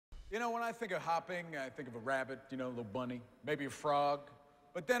You know, when I think of hopping, I think of a rabbit, you know, a little bunny, maybe a frog.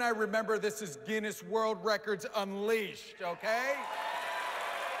 But then I remember this is Guinness World Records Unleashed, okay?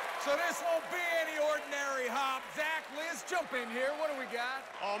 So this won't be any ordinary hop. Zach, Liz, jump in here. What do we got?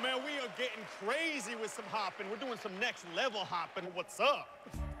 Oh, man, we are getting crazy with some hopping. We're doing some next level hopping. What's up?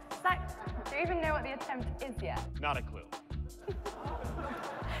 Zach, do you even know what the attempt is yet? Not a clue.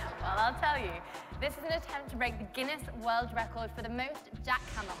 Well, I'll tell you. This is an attempt to break the Guinness World Record for the most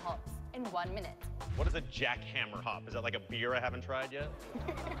jackhammer hops in 1 minute. What is a jackhammer hop? Is that like a beer I haven't tried yet?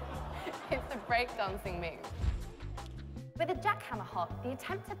 It's a breakdancing move. With a jackhammer hop, the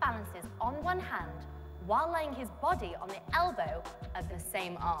attempter balances on one hand while laying his body on the elbow of the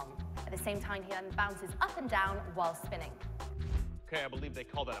same arm. At the same time, he then bounces up and down while spinning. Okay, I believe they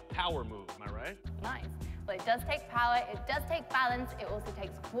call that a power move, am I right? Nice. Well, it does take power, it does take balance, it also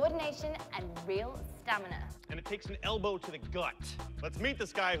takes coordination and real stamina. And it takes an elbow to the gut. Let's meet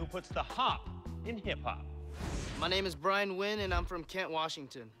this guy who puts the hop in hip-hop. My name is Bryan Nguyen, and I'm from Kent,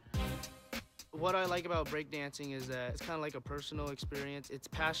 Washington. What I like about breakdancing is that it's kind of like a personal experience. It's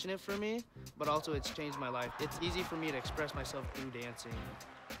passionate for me, but also it's changed my life. It's easy for me to express myself through dancing.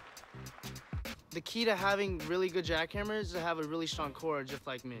 The key to having really good jackhammers is to have a really strong core, just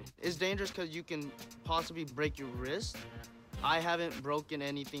like me. It's dangerous because you can possibly break your wrist. I haven't broken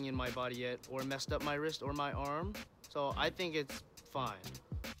anything in my body yet or messed up my wrist or my arm, so I think it's fine.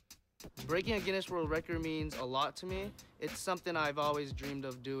 Breaking a Guinness World Record means a lot to me. It's something I've always dreamed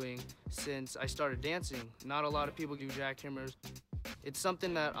of doing since I started dancing. Not a lot of people do jackhammers. It's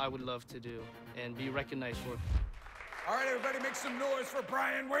something that I would love to do and be recognized for. All right, everybody, make some noise for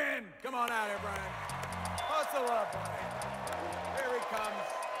Bryan Nguyen. Come on out here, Bryan. Hustle up, Bryan. Here he comes.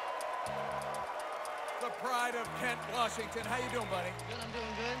 The pride of Kent, Washington. How you doing, buddy? Good, I'm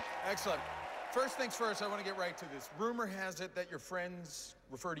doing good. Excellent. First things first, I want to get right to this. Rumor has it that your friends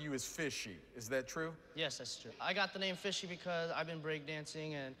refer to you as Fishy. Is that true? Yes, that's true. I got the name Fishy because I've been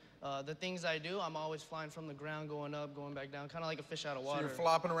breakdancing, and the things I do, I'm always flying from the ground, going up, going back down, kind of like a fish out of water. So you're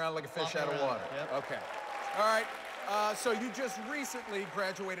flopping around like a fish out of water. Yep. Okay. All right. So you just recently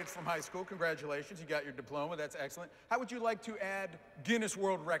graduated from high school. Congratulations. You got your diploma. That's excellent. How would you like to add Guinness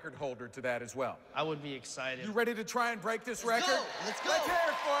World Record holder to that as well? I would be excited. You ready to try and break this record? Let's go. Let's hear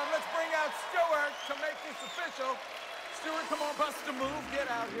it for him. Let's bring out Stuart to make this official. Stuart, come on, bust a move.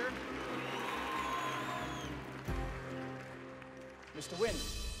 Get out here. Mr. Nguyen,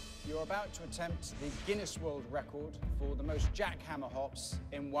 you're about to attempt the Guinness World Record for the most jackhammer hops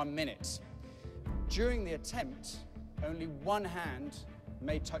in 1 minute. During the attempt, only one hand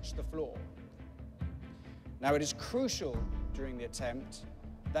may touch the floor. Now, it is crucial during the attempt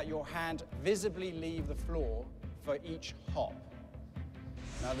that your hand visibly leave the floor for each hop.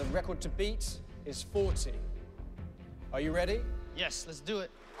 Now, the record to beat is 40. Are you ready? Yes, let's do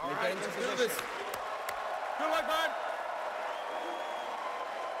it. All right, let's do this. Good luck, bud.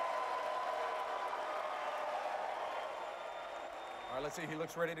 All right, let's see. He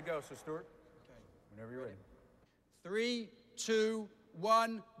looks ready to go. So, Stuart, whenever you're ready. 3, 2,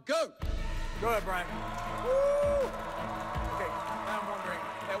 1, go! Go ahead, Bryan. Woo! Okay, now I'm wondering,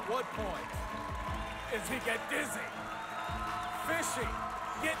 at what point does he get dizzy? Fishy,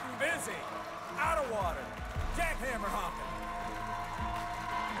 getting busy, out of water, jackhammer hopping.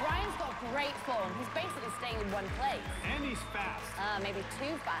 Bryan's got great form. He's basically staying in one place. And he's fast. Maybe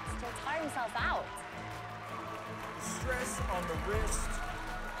too fast. He'll tire himself out. Stress on the wrist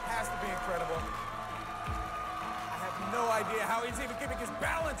has to be incredible. I have no idea how he's even keeping his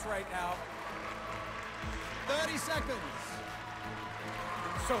balance right now. 30 seconds.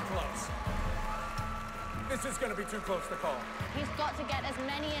 So close. This is going to be too close to call. He's got to get as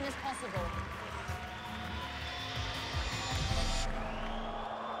many in as possible.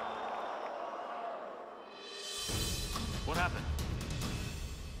 What happened?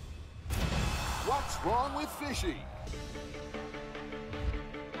 What's wrong with Fishy?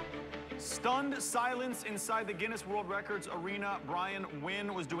 Stunned silence inside the Guinness World Records arena. Bryan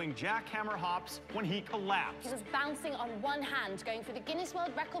Nguyen was doing jackhammer hops when he collapsed. He was bouncing on one hand, going for the Guinness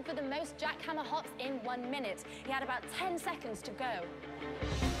World Record for the most jackhammer hops in 1 minute. He had about 10 seconds to go.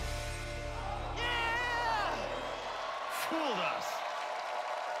 Yeah! Fooled us.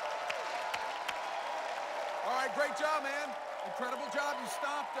 All right, great job, man. Incredible job. You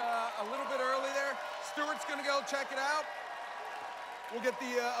stopped a little bit early there. Stuart's going to go check it out. We'll get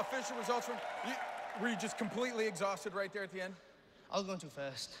the official results from you. Were you just completely exhausted right there at the end? I was going too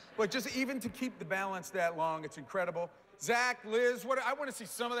fast. But just even to keep the balance that long, it's incredible. Zach, Liz, I want to see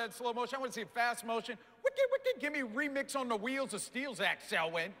some of that slow motion. I want to see fast motion. Wicked, give me remix on the wheels of steel, Zach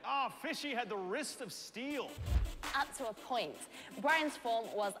Selwyn. Ah, Fishy had the wrist of steel. up to a point. Bryan's form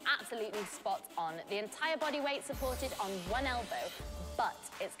was absolutely spot on. The entire body weight supported on one elbow. But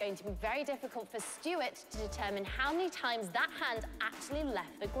it's going to be very difficult for Stuart to determine how many times that hand actually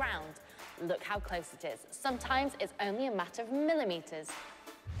left the ground. Look how close it is. Sometimes it's only a matter of millimeters.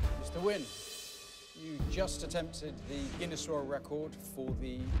 Mr. Nguyen, you just attempted the Guinness World Record for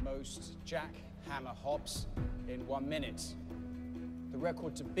the most jackhammer hops in 1 minute. The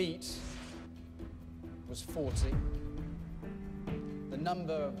record to beat was 40. The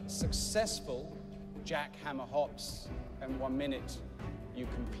number of successful jackhammer hops in 1 minute you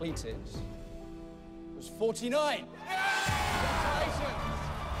completed was 49. Congratulations!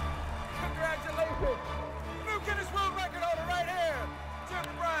 Congratulations! New Guinness World Record holder right here, Jim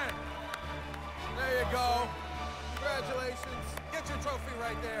Bryan. There you go. Congratulations. Get your trophy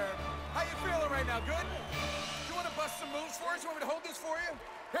right there. How you feeling right now? Good? You want to bust some moves for us? You want me to hold this for you?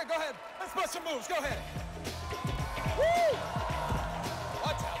 Here, go ahead. Let's bust some moves. Go ahead. Woo!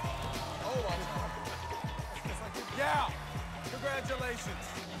 Watch out. Oh, watch out. Yeah. Congratulations.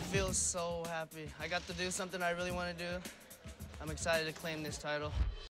 I feel so happy. I got to do something I really want to do. I'm excited to claim this title.